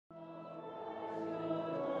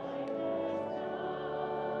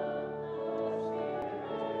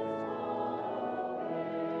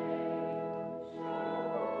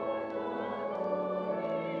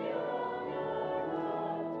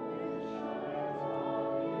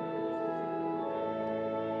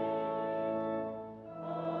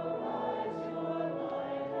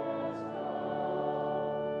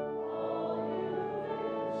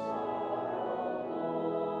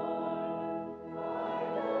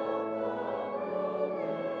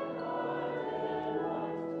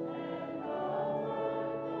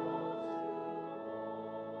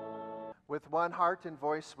With one heart and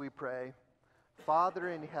voice we pray.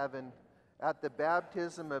 Father in heaven, at the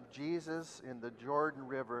baptism of Jesus in the Jordan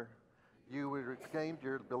River, you reclaimed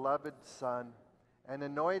your beloved Son and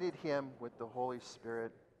anointed him with the Holy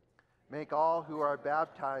Spirit. Make all who are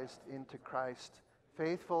baptized into Christ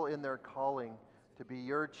faithful in their calling to be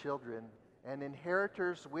your children and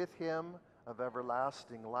inheritors with him of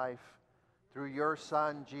everlasting life. Through your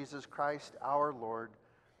Son, Jesus Christ, our Lord,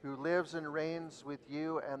 who lives and reigns with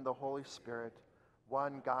you and the Holy Spirit,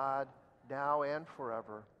 one God, now and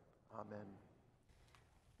forever. Amen.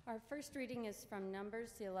 Our first reading is from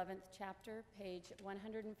Numbers, the 11th chapter, page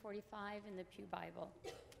 145 in the Pew Bible.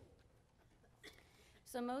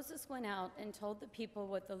 So Moses went out and told the people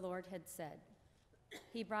what the Lord had said.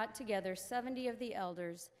 He brought together 70 of the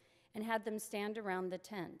elders and had them stand around the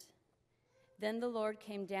tent. Then the Lord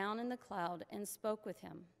came down in the cloud and spoke with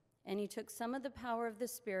him, and he took some of the power of the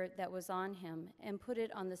Spirit that was on him and put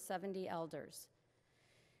it on the 70 elders.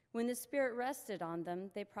 When the Spirit rested on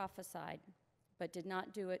them, they prophesied, but did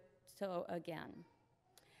not do it so again.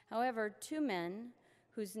 However, 2 men,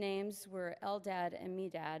 whose names were Eldad and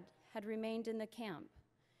Medad, had remained in the camp.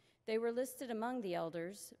 They were listed among the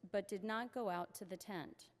elders, but did not go out to the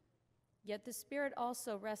tent. Yet the Spirit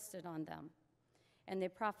also rested on them, and they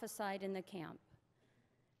prophesied in the camp.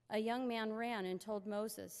 A young man ran and told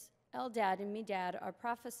Moses, Eldad and Medad are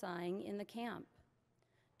prophesying in the camp.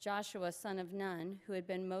 Joshua, son of Nun, who had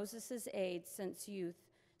been Moses' aide since youth,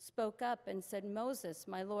 spoke up and said, Moses,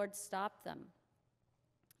 my Lord, stop them.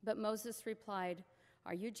 But Moses replied,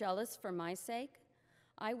 Are you jealous for my sake?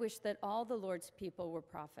 I wish that all the Lord's people were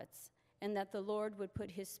prophets, and that the Lord would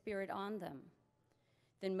put his Spirit on them.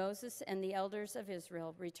 Then Moses and the elders of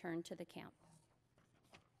Israel returned to the camp.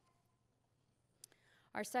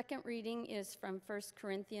 Our second reading is from 1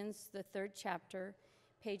 Corinthians, the 3rd chapter,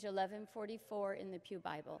 page 1144 in the Pew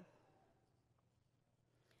Bible.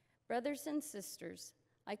 Brothers and sisters,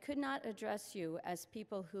 I could not address you as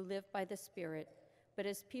people who live by the Spirit, but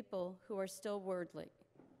as people who are still worldly,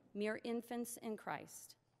 mere infants in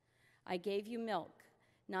Christ. I gave you milk,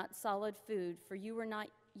 not solid food, for you were not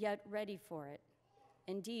yet ready for it.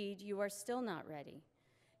 Indeed, you are still not ready.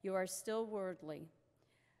 You are still worldly.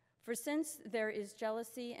 For since there is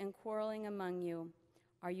jealousy and quarreling among you,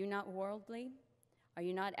 are you not worldly? Are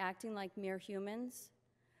you not acting like mere humans?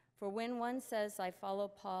 For when one says, I follow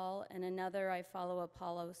Paul, and another, I follow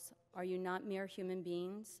Apollos, are you not mere human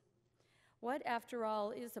beings? What, after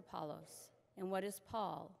all, is Apollos? And what is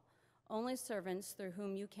Paul? Only servants through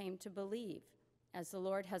whom you came to believe, as the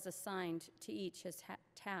Lord has assigned to each his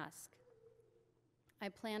task. I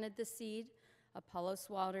planted the seed, Apollos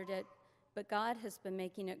watered it, but God has been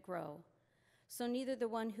making it grow. So neither the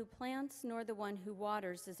one who plants nor the one who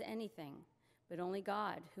waters is anything, but only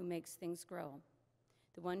God who makes things grow.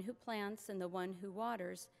 The one who plants and the one who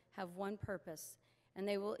waters have one purpose, and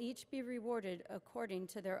they will each be rewarded according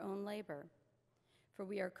to their own labor. For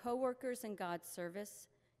we are co-workers in God's service.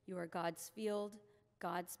 You are God's field,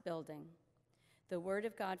 God's building. The word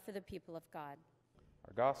of God for the people of God.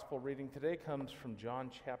 Our gospel reading today comes from John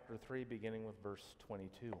chapter 3, beginning with verse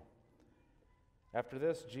 22. After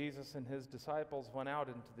this, Jesus and his disciples went out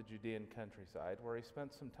into the Judean countryside, where he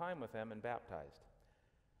spent some time with them and baptized.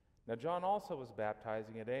 Now John also was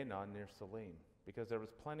baptizing at Aenon near Salim, because there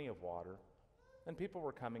was plenty of water, and people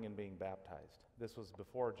were coming and being baptized. This was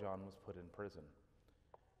before John was put in prison.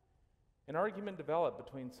 An argument developed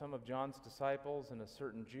between some of John's disciples and a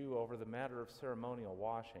certain Jew over the matter of ceremonial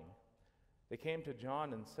washing. They came to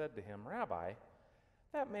John and said to him, Rabbi,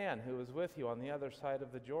 that man who was with you on the other side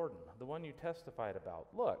of the Jordan, the one you testified about,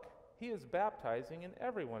 look, he is baptizing and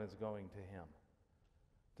everyone is going to him.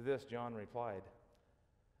 To this John replied,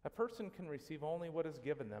 a person can receive only what is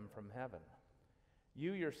given them from heaven.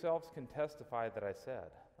 You yourselves can testify that I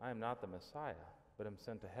said, I am not the Messiah, but am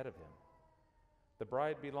sent ahead of him. The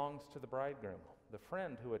bride belongs to the bridegroom. The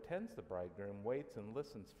friend who attends the bridegroom waits and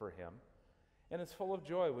listens for him, and is full of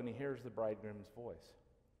joy when he hears the bridegroom's voice.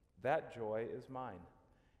 That joy is mine,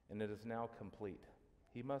 and it is now complete.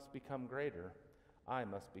 He must become greater, I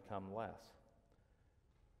must become less.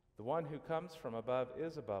 The one who comes from above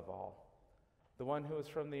is above all. The one who is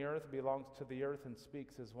from the earth belongs to the earth and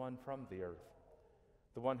speaks as one from the earth.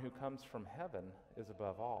 The one who comes from heaven is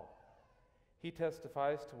above all. He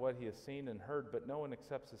testifies to what he has seen and heard, but no one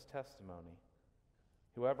accepts his testimony.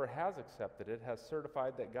 Whoever has accepted it has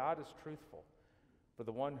certified that God is truthful. For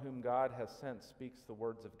the one whom God has sent speaks the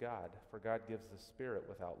words of God, for God gives the Spirit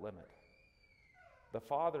without limit. The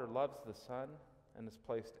Father loves the Son and has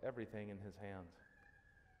placed everything in his hands.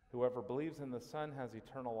 Whoever believes in the Son has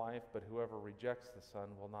eternal life, but whoever rejects the Son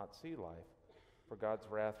will not see life, for God's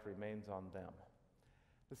wrath remains on them.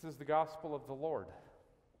 This is the gospel of the Lord.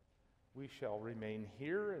 We shall remain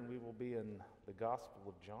here, and we will be in the Gospel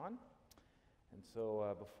of John. And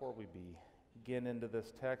so before we begin into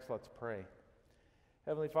this text, let's pray.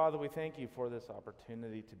 Heavenly Father, we thank you for this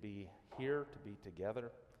opportunity to be here, to be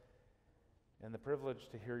together, and the privilege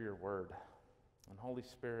to hear your word. And Holy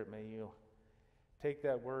Spirit, may you take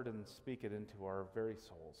that word and speak it into our very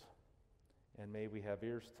souls. And may we have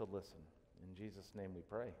ears to listen. In Jesus' name we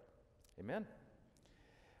pray. Amen.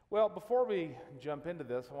 Well, before we jump into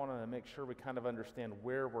this, I want to make sure we kind of understand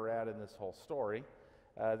where we're at in this whole story.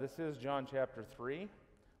 This is John chapter 3.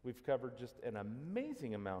 We've covered just an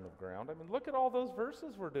amazing amount of ground. I mean, look at all those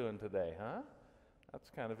verses we're doing today, huh? That's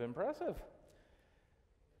kind of impressive.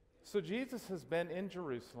 So Jesus has been in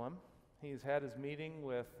Jerusalem. He's had his meeting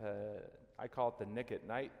with, I call it the Nick at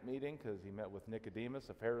Night meeting, because he met with Nicodemus,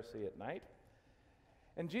 a Pharisee, at night.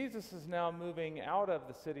 And Jesus is now moving out of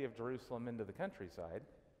the city of Jerusalem into the countryside,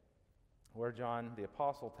 where John the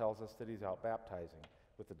Apostle tells us that he's out baptizing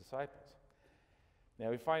with the disciples. Now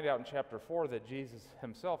we find out in chapter 4 that Jesus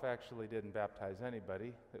himself actually didn't baptize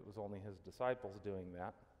anybody. It was only his disciples doing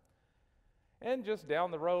that. And just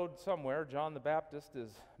down the road somewhere, John the Baptist is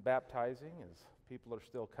baptizing as people are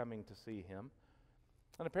still coming to see him.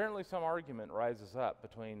 And apparently some argument rises up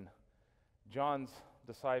between John's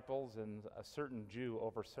disciples and a certain Jew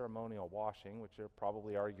over ceremonial washing, which they're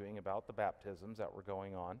probably arguing about the baptisms that were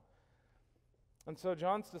going on. And so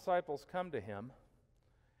John's disciples come to him,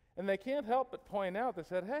 and they can't help but point out, they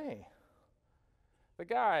said, hey, the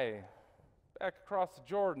guy back across the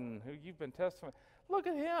Jordan who you've been testifying, look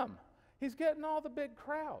at him. He's getting all the big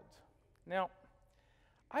crowds. Now,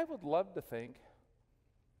 I would love to think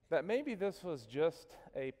that maybe this was just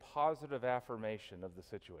a positive affirmation of the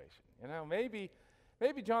situation. You know, maybe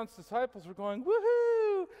John's disciples were going,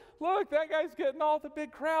 woohoo, look, that guy's getting all the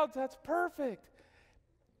big crowds, that's perfect.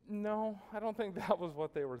 No, I don't think that was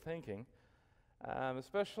what they were thinking,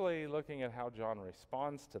 especially looking at how John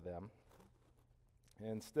responds to them.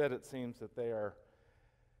 Instead, it seems that they are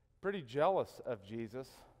pretty jealous of Jesus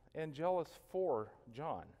and jealous for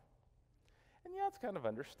John. And yeah, it's kind of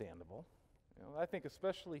understandable. You know, I think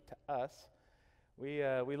especially to us, we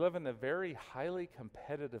live in a very highly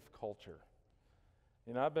competitive culture.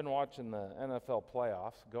 You know, I've been watching the NFL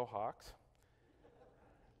playoffs, go Hawks.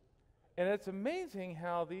 And it's amazing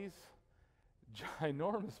how these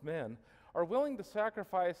ginormous men are willing to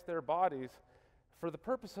sacrifice their bodies for the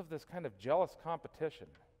purpose of this kind of jealous competition,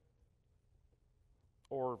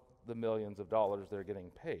 or the millions of dollars they're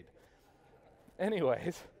getting paid.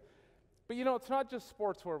 Anyways, but you know, it's not just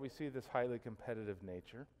sports where we see this highly competitive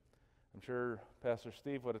nature. I'm sure Pastor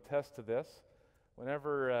Steve would attest to this.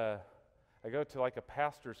 Whenever I go to like a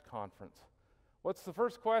pastor's conference, what's the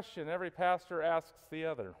first question every pastor asks the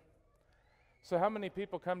other? So how many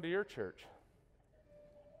people come to your church?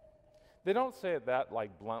 They don't say it that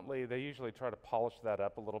like bluntly. They usually try to polish that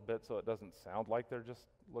up a little bit so it doesn't sound like they're just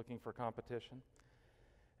looking for competition.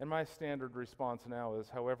 And my standard response now is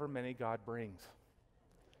however many God brings.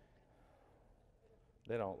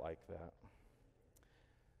 They don't like that.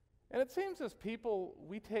 And it seems as people,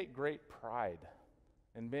 we take great pride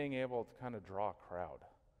in being able to kind of draw a crowd,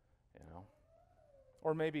 you know,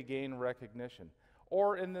 or maybe gain recognition.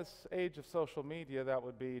 Or in this age of social media, that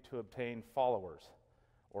would be to obtain followers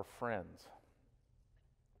or friends.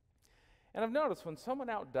 And I've noticed when someone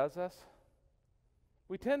outdoes us,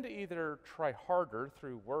 we tend to either try harder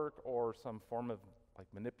through work or some form of like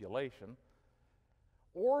manipulation,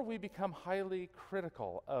 or we become highly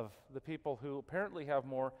critical of the people who apparently have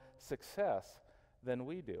more success than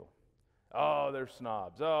we do. Oh, they're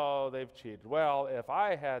snobs. Oh, they've cheated. Well, if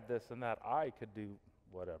I had this and that, I could do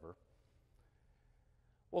whatever.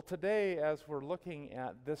 Well, today, as we're looking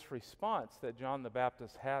at this response that John the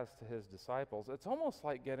Baptist has to his disciples, it's almost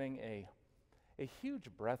like getting a huge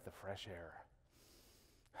breath of fresh air.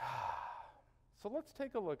 So let's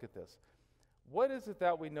take a look at this. What is it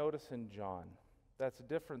that we notice in John that's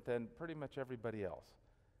different than pretty much everybody else?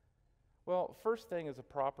 Well, first thing is a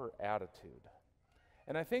proper attitude.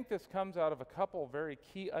 And I think this comes out of a couple very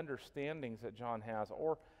key understandings that John has,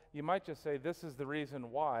 or you might just say this is the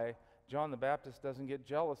reason why John the Baptist doesn't get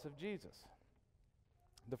jealous of Jesus.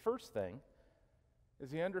 The first thing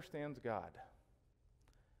is he understands God.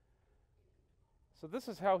 So this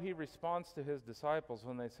is how he responds to his disciples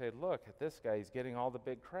when they say, look at this guy, he's getting all the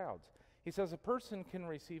big crowds. He says a person can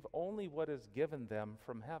receive only what is given them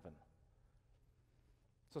from heaven.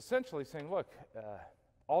 So essentially saying, look,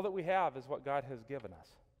 all that we have is what God has given us.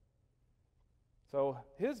 So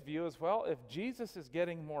his view is, well, if Jesus is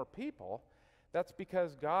getting more people, That's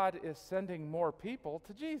because God is sending more people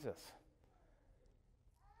to Jesus.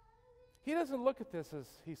 He doesn't look at this as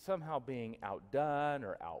he's somehow being outdone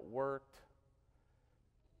or outworked.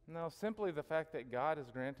 No, simply the fact that God is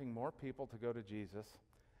granting more people to go to Jesus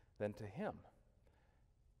than to him.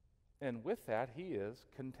 And with that, he is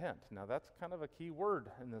content. Now, that's kind of a key word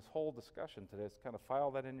in this whole discussion today. It's kind of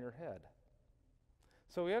file that in your head.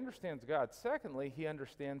 So he understands God. Secondly, he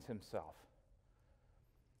understands himself.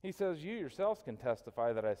 He says, you yourselves can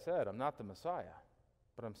testify that I said, I'm not the Messiah,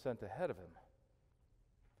 but I'm sent ahead of him.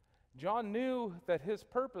 John knew that his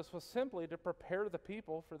purpose was simply to prepare the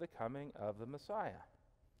people for the coming of the Messiah.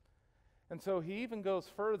 And so he even goes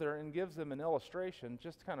further and gives them an illustration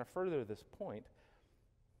just to kind of further this point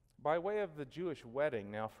by way of the Jewish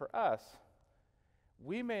wedding. Now, for us,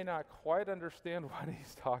 we may not quite understand what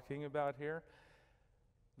he's talking about here.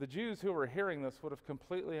 The Jews who were hearing this would have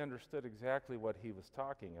completely understood exactly what he was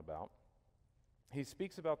talking about. He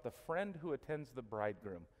speaks about the friend who attends the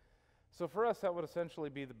bridegroom. So for us, that would essentially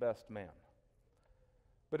be the best man.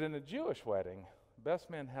 But in a Jewish wedding, the best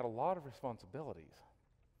man had a lot of responsibilities.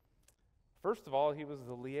 First of all, he was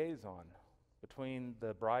the liaison between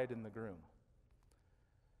the bride and the groom.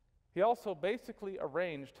 He also basically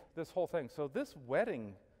arranged this whole thing. So this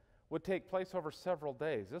wedding would take place over several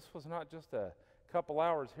days. This was not just a couple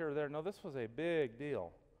hours here or there. No, this was a big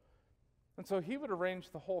deal. And so he would arrange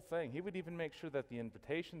the whole thing. He would even make sure that the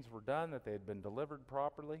invitations were done, that they had been delivered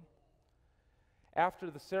properly. After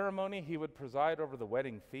the ceremony, he would preside over the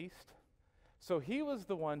wedding feast. So he was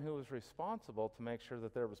the one who was responsible to make sure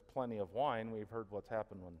that there was plenty of wine. We've heard what's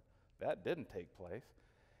happened when that didn't take place.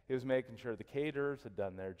 He was making sure the caterers had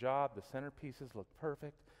done their job, the centerpieces looked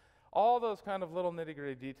perfect. All those kind of little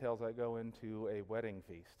nitty-gritty details that go into a wedding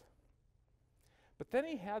feast. But then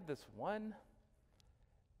he had this one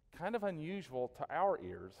kind of unusual to our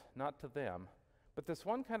ears, not to them, but this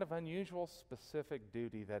one kind of unusual specific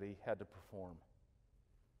duty that he had to perform.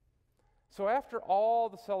 So after all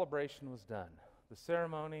the celebration was done, the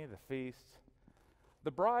ceremony, the feast,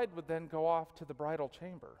 the bride would then go off to the bridal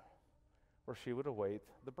chamber where she would await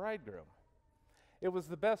the bridegroom. It was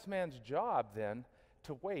the best man's job then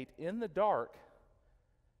to wait in the dark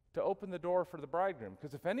to open the door for the bridegroom.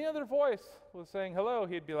 Because if any other voice was saying hello,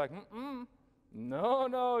 he'd be like,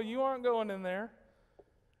 no, you aren't going in there,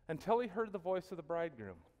 until he heard the voice of the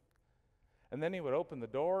bridegroom. And then he would open the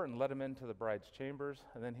door and let him into the bride's chambers,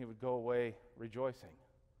 and then he would go away rejoicing.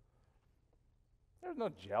 There's no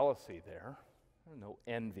jealousy there. There's no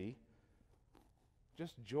envy.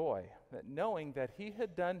 Just joy, that knowing that he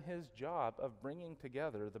had done his job of bringing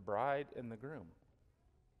together the bride and the groom.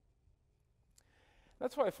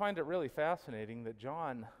 That's why I find it really fascinating that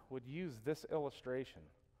John would use this illustration.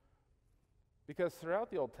 Because throughout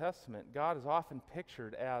the Old Testament, God is often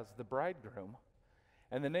pictured as the bridegroom,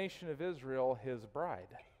 and the nation of Israel his bride.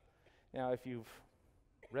 Now, if you've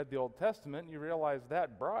read the Old Testament, you realize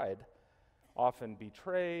that bride often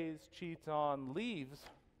betrays, cheats on, leaves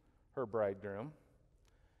her bridegroom.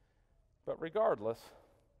 But regardless,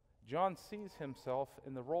 John sees himself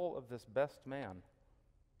in the role of this best man,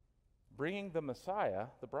 bringing the Messiah,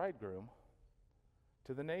 the bridegroom,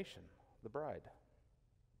 to the nation, the bride.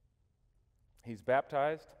 He's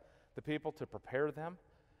baptized the people to prepare them.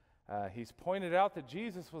 He's pointed out that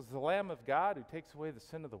Jesus was the Lamb of God who takes away the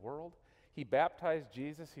sin of the world. He baptized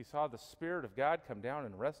Jesus. He saw the Spirit of God come down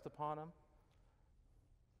and rest upon him.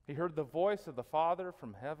 He heard the voice of the Father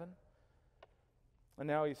from heaven. And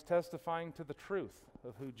now he's testifying to the truth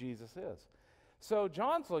of who Jesus is. So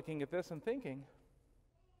John's looking at this and thinking,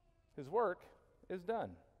 his work is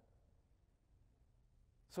done.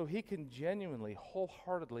 So he can genuinely,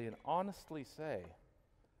 wholeheartedly, and honestly say,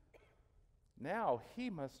 now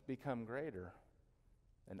he must become greater,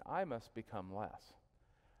 and I must become less.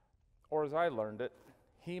 Or as I learned it,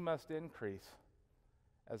 he must increase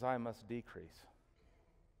as I must decrease.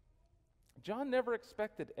 John never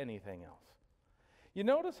expected anything else. You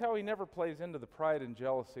notice how he never plays into the pride and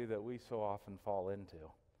jealousy that we so often fall into.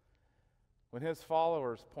 When his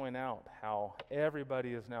followers point out how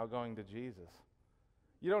everybody is now going to Jesus,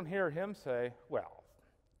 you don't hear him say, well,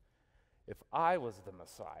 if I was the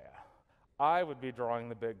Messiah, I would be drawing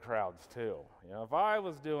the big crowds too. If I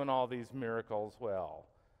was doing all these miracles, well,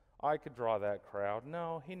 I could draw that crowd.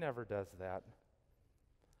 No, he never does that.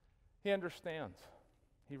 He understands.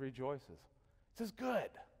 He rejoices. He says, good,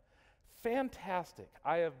 fantastic.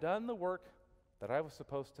 I have done the work that I was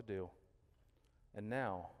supposed to do. And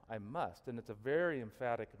now I must, and it's a very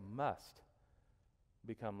emphatic must,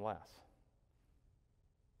 become less.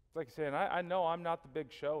 It's like saying, I know I'm not the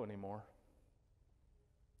big show anymore.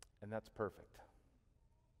 And that's perfect.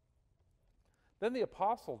 Then the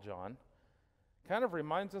Apostle John kind of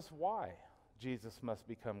reminds us why Jesus must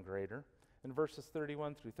become greater. In verses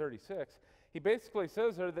 31 through 36, he basically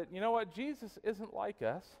says there that, you know what, Jesus isn't like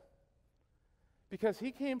us because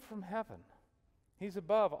he came from heaven. He's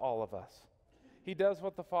above all of us. He does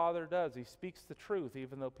what the Father does. He speaks the truth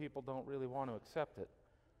even though people don't really want to accept it.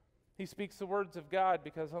 He speaks the words of God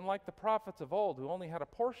because unlike the prophets of old who only had a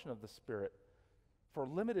portion of the Spirit for a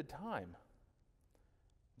limited time,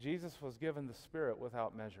 Jesus was given the Spirit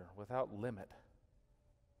without measure, without limit.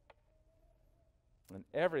 And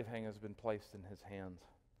everything has been placed in his hands.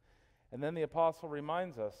 And then the apostle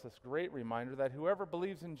reminds us, this great reminder, that whoever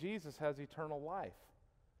believes in Jesus has eternal life.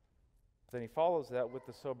 Then he follows that with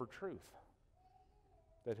the sober truth,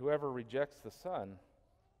 that whoever rejects the Son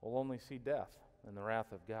will only see death and the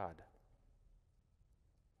wrath of God.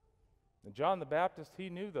 And John the Baptist, he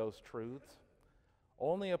knew those truths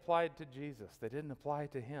only applied to Jesus. They didn't apply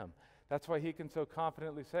to him. That's why he can so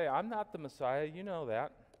confidently say, I'm not the Messiah, you know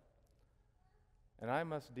that. And I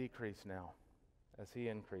must decrease now as he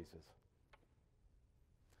increases.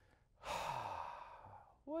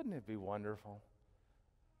 Wouldn't it be wonderful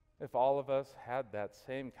if all of us had that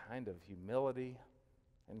same kind of humility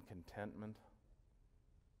and contentment?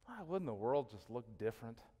 Wouldn't the world just look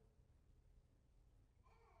different?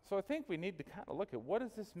 So I think we need to kind of look at, what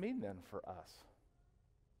does this mean then for us?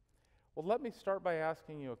 Well, let me start by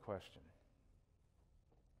asking you a question.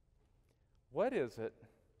 What is it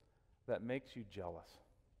that makes you jealous?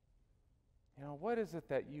 You know, what is it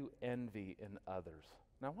that you envy in others?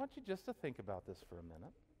 Now, I want you just to think about this for a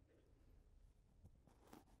minute.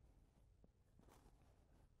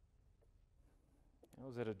 You know,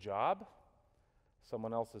 is it a job?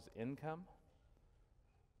 Someone else's income?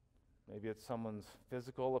 Maybe it's someone's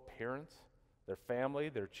physical appearance, their family,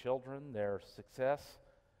 their children, their success.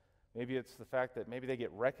 Maybe it's the fact that maybe they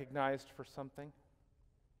get recognized for something.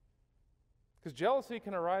 Because jealousy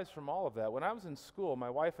can arise from all of that. When I was in school, my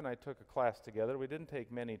wife and I took a class together. We didn't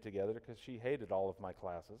take many together because she hated all of my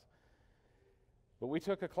classes. But we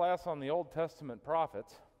took a class on the Old Testament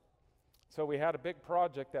prophets. So we had a big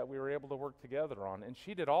project that we were able to work together on. And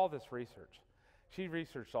she did all this research. She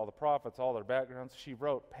researched all the prophets, all their backgrounds. She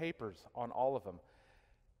wrote papers on all of them.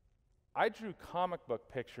 I drew comic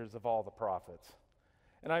book pictures of all the prophets.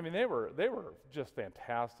 And I mean, they were just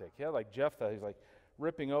fantastic. Yeah, like Jephthah, he's like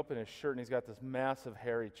ripping open his shirt and he's got this massive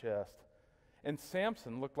hairy chest. And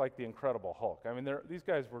Samson looked like the Incredible Hulk. I mean, these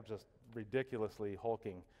guys were just ridiculously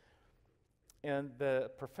hulking. And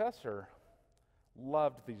the professor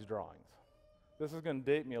loved these drawings. This is going to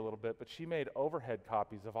date me a little bit, but she made overhead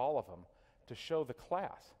copies of all of them to show the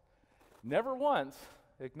class. Never once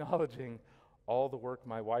acknowledging all the work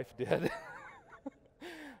my wife did.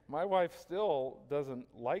 My wife still doesn't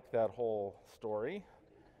like that whole story.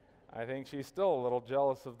 I think she's still a little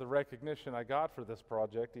jealous of the recognition I got for this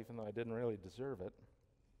project, even though I didn't really deserve it.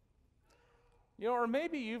 You know, or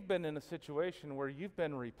maybe you've been in a situation where you've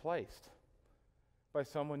been replaced by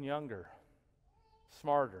someone younger,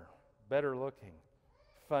 smarter, better looking,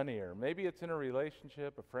 funnier. Maybe it's in a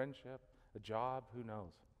relationship, a friendship, a job, who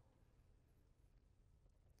knows?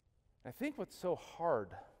 I think what's so hard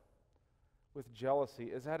with jealousy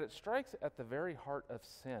is that it strikes at the very heart of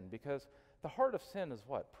sin, because the heart of sin is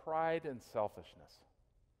what? Pride and selfishness.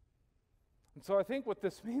 And so I think what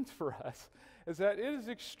this means for us is that it is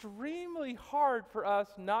extremely hard for us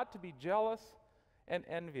not to be jealous and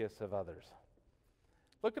envious of others.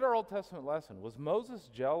 Look at our Old Testament lesson. Was Moses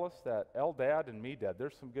jealous that Eldad and Medad,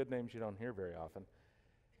 there's some good names you don't hear very often,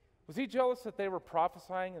 was he jealous that they were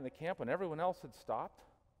prophesying in the camp when everyone else had stopped?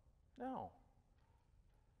 No.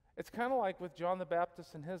 It's kind of like with John the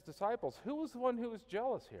Baptist and his disciples. Who was the one who was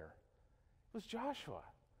jealous here? It was Joshua.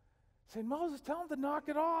 Saying, Moses, tell him to knock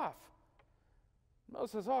it off.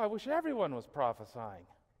 Moses says, I wish everyone was prophesying.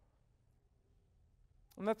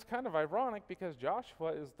 And that's kind of ironic because Joshua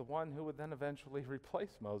is the one who would then eventually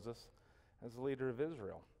replace Moses as the leader of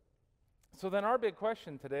Israel. So then our big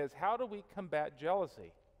question today is, how do we combat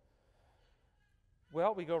jealousy?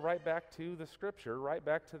 Well, we go right back to the scripture, right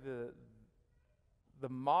back to the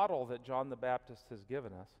model that John the Baptist has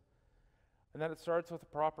given us. And that it starts with a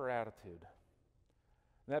proper attitude.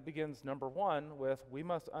 And that begins, number one, with we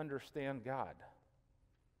must understand God.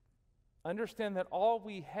 Understand that all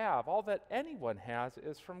we have, all that anyone has,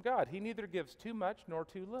 is from God. He neither gives too much nor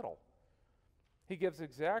too little. He gives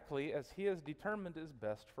exactly as he has determined is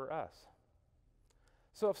best for us.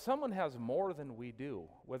 So if someone has more than we do,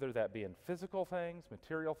 whether that be in physical things,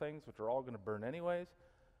 material things, which are all going to burn anyways,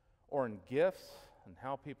 or in gifts and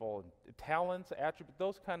how people, talents, attributes,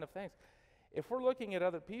 those kind of things, if we're looking at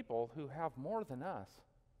other people who have more than us,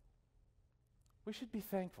 we should be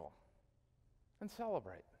thankful and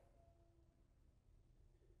celebrate.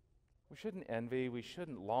 We shouldn't envy. We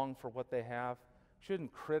shouldn't long for what they have. We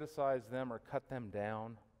shouldn't criticize them or cut them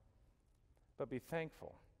down, but be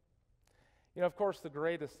thankful. Of course, the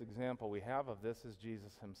greatest example we have of this is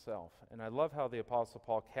Jesus himself. And I love how the Apostle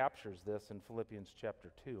Paul captures this in Philippians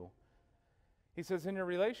chapter 2. He says, in your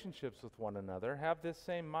relationships with one another, have this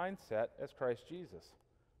same mindset as Christ Jesus,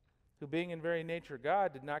 who being in very nature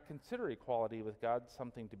God, did not consider equality with God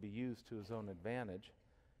something to be used to his own advantage.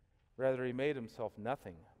 Rather, he made himself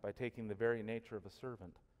nothing by taking the very nature of a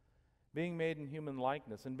servant. Being made in human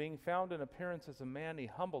likeness and being found in appearance as a man, he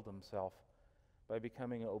humbled himself by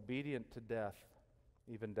becoming obedient to death,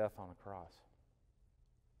 even death on a cross.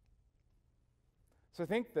 So I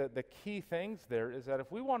think that the key things there is that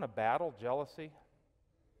if we want to battle jealousy,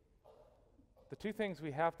 the two things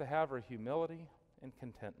we have to have are humility and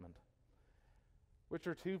contentment, which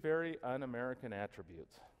are two very un-American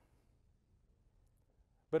attributes.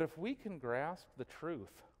 But if we can grasp the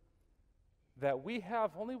truth that we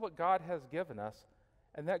have only what God has given us,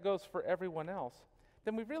 and that goes for everyone else,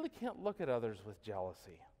 then we really can't look at others with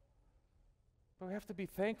jealousy. But we have to be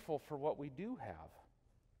thankful for what we do have.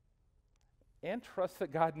 And trust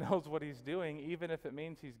that God knows what he's doing, even if it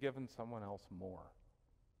means he's given someone else more.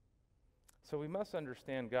 So we must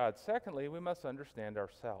understand God. Secondly, we must understand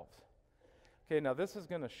ourselves. Okay, now this is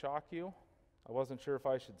going to shock you. I wasn't sure if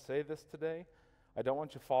I should say this today. I don't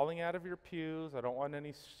want you falling out of your pews. I don't want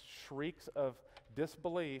any shrieks of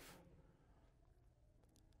disbelief.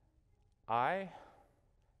 I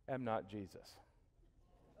am not Jesus.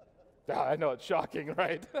 I know it's shocking,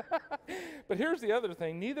 right? But here's the other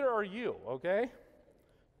thing. Neither are you, okay?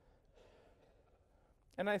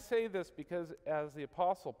 And I say this because, as the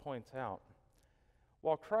apostle points out,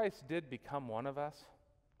 while Christ did become one of us,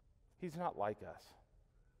 he's not like us.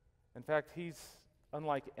 In fact, he's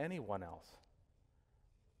unlike anyone else.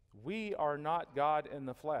 We are not God in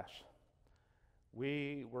the flesh.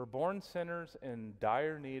 We were born sinners in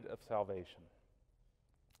dire need of salvation.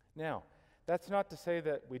 Now, that's not to say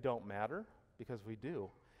that we don't matter, because we do.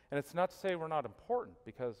 And it's not to say we're not important,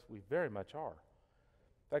 because we very much are.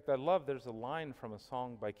 In fact, there's a line from a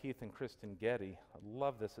song by Keith and Kristen Getty. I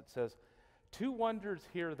love this. It says, "Two wonders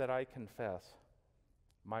here that I confess,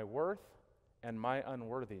 my worth and my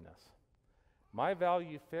unworthiness. My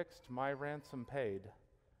value fixed, my ransom paid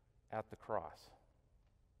at the cross."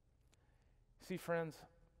 See, friends,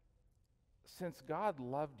 since God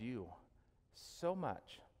loved you so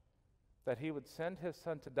much that he would send his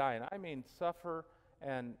son to die, and I mean suffer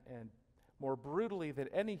and more brutally than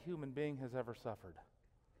any human being has ever suffered,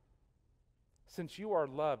 since you are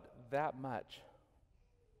loved that much,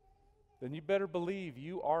 then you better believe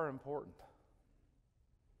you are important.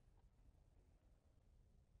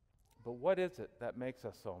 But what is it that makes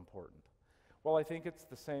us so important? Well, I think it's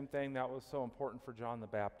the same thing that was so important for John the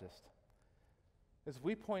Baptist, is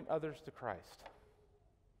we point others to Christ.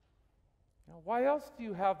 Why else do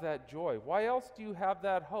you have that joy? Why else do you have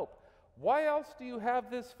that hope? Why else do you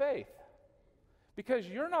have this faith? Because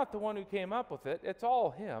you're not the one who came up with it. It's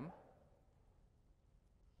all him.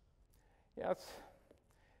 Yeah,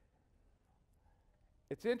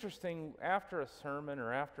 it's interesting, after a sermon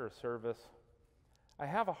or after a service, I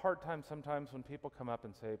have a hard time sometimes when people come up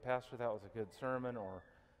and say, "Pastor, that was a good sermon," or,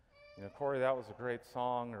 "Corey, that was a great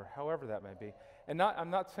song," or however that may be. And I'm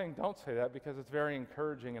not saying don't say that, because it's very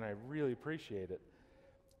encouraging and I really appreciate it.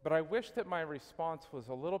 But I wish that my response was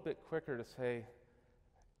a little bit quicker to say,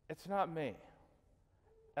 "It's not me.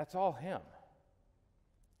 That's all him.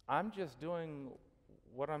 I'm just doing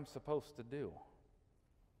what I'm supposed to do."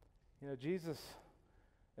 Jesus,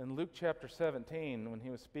 in Luke chapter 17, when he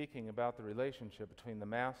was speaking about the relationship between the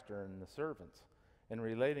master and the servants and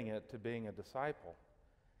relating it to being a disciple,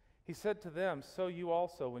 he said to them, "So you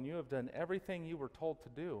also, when you have done everything you were told to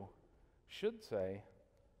do, should say,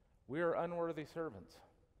 'We are unworthy servants.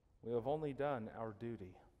 We have only done our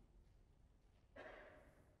duty.'"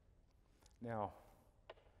 Now,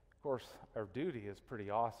 of course, our duty is pretty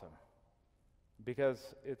awesome,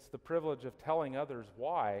 because it's the privilege of telling others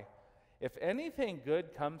why, if anything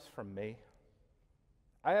good comes from me,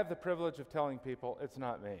 I have the privilege of telling people it's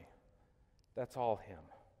not me. That's all him.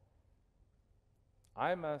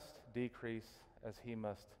 I must decrease as he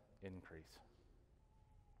must increase.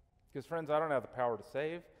 Because, friends, I don't have the power to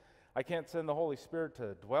save. I can't send the Holy Spirit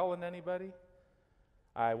to dwell in anybody.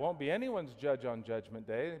 I won't be anyone's judge on Judgment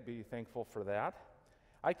Day. Be thankful for that.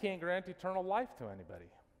 I can't grant eternal life to anybody.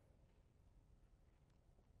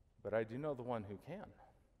 But I do know the one who can.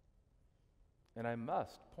 And I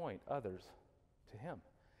must point others to him.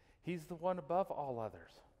 He's the one above all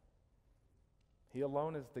others. He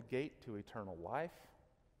alone is the gate to eternal life.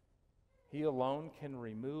 He alone can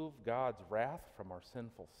remove God's wrath from our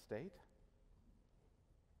sinful state.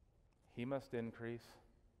 He must increase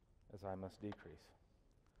as I must decrease.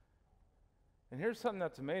 And here's something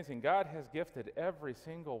that's amazing. God has gifted every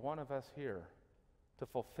single one of us here to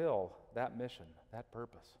fulfill that mission, that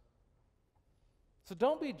purpose. So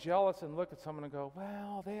don't be jealous and look at someone and go,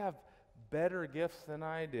 well, they have better gifts than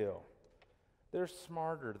I do. They're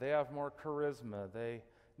smarter. They have more charisma. They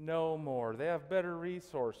know more. They have better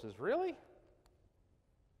resources. Really?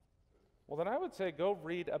 Well, then I would say go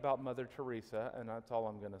read about Mother Teresa, and that's all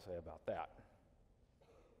I'm going to say about that.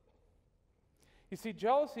 You see,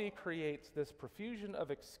 jealousy creates this profusion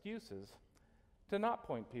of excuses to not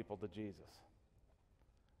point people to Jesus.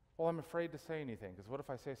 Well, I'm afraid to say anything, because what if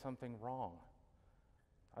I say something wrong?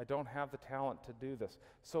 I don't have the talent to do this.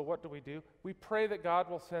 So what do? We pray that God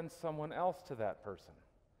will send someone else to that person.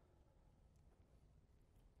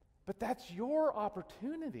 But that's your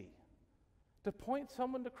opportunity to point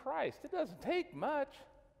someone to Christ. It doesn't take much.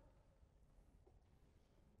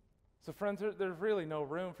 So friends, there's really no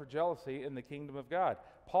room for jealousy in the kingdom of God.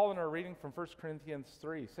 Paul, in our reading from 1 Corinthians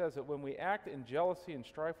 3, says that when we act in jealousy and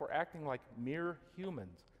strife, we're acting like mere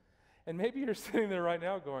humans. And maybe you're sitting there right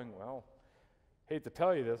now going, well, hate to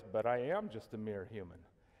tell you this, but I am just a mere human.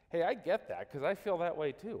 Hey, I get that, because I feel that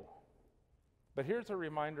way too. But here's a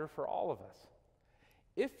reminder for all of us.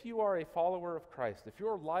 If you are a follower of Christ, if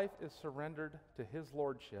your life is surrendered to His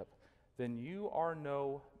lordship, then you are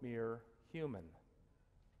no mere human.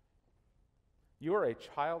 You are a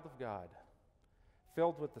child of God,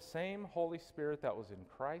 filled with the same Holy Spirit that was in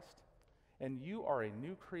Christ, and you are a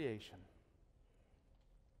new creation.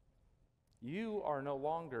 You are no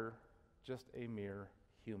longer just a mere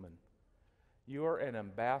human. You are an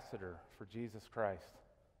ambassador for Jesus Christ,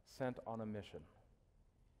 sent on a mission.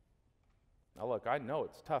 Now look, I know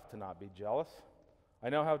it's tough to not be jealous. I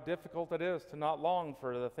know how difficult it is to not long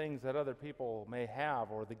for the things that other people may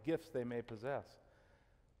have or the gifts they may possess.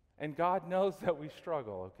 And God knows that we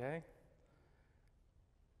struggle, okay?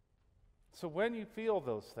 So when you feel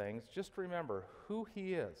those things, just remember who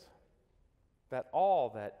He is, that all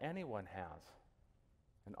that anyone has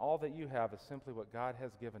and all that you have is simply what God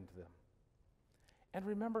has given to them. And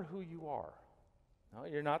remember who you are. No,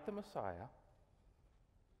 you're not the Messiah,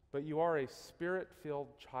 but you are a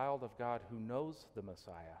Spirit-filled child of God who knows the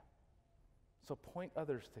Messiah. So point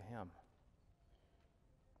others to Him,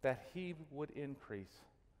 that He would increase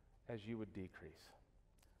as you would decrease.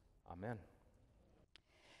 Amen.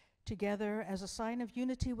 Together, as a sign of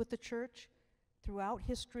unity with the church throughout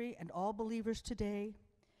history and all believers today,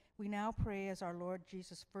 we now pray as our Lord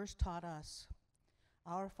Jesus first taught us.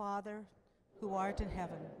 Our Father, who art in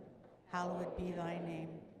heaven, hallowed be thy name.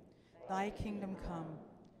 Thy kingdom come,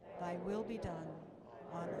 thy will be done,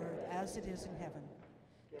 on earth as it is in heaven.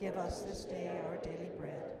 Give us this day our daily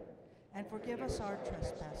bread, and forgive us our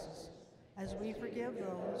trespasses, as we forgive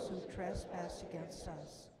those who trespass against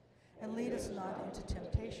us. And lead us not into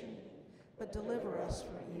temptation, but deliver us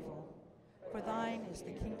from evil. For thine is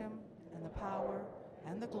the kingdom, and the power,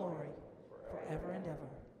 and the glory, forever and ever.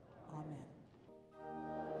 Amen.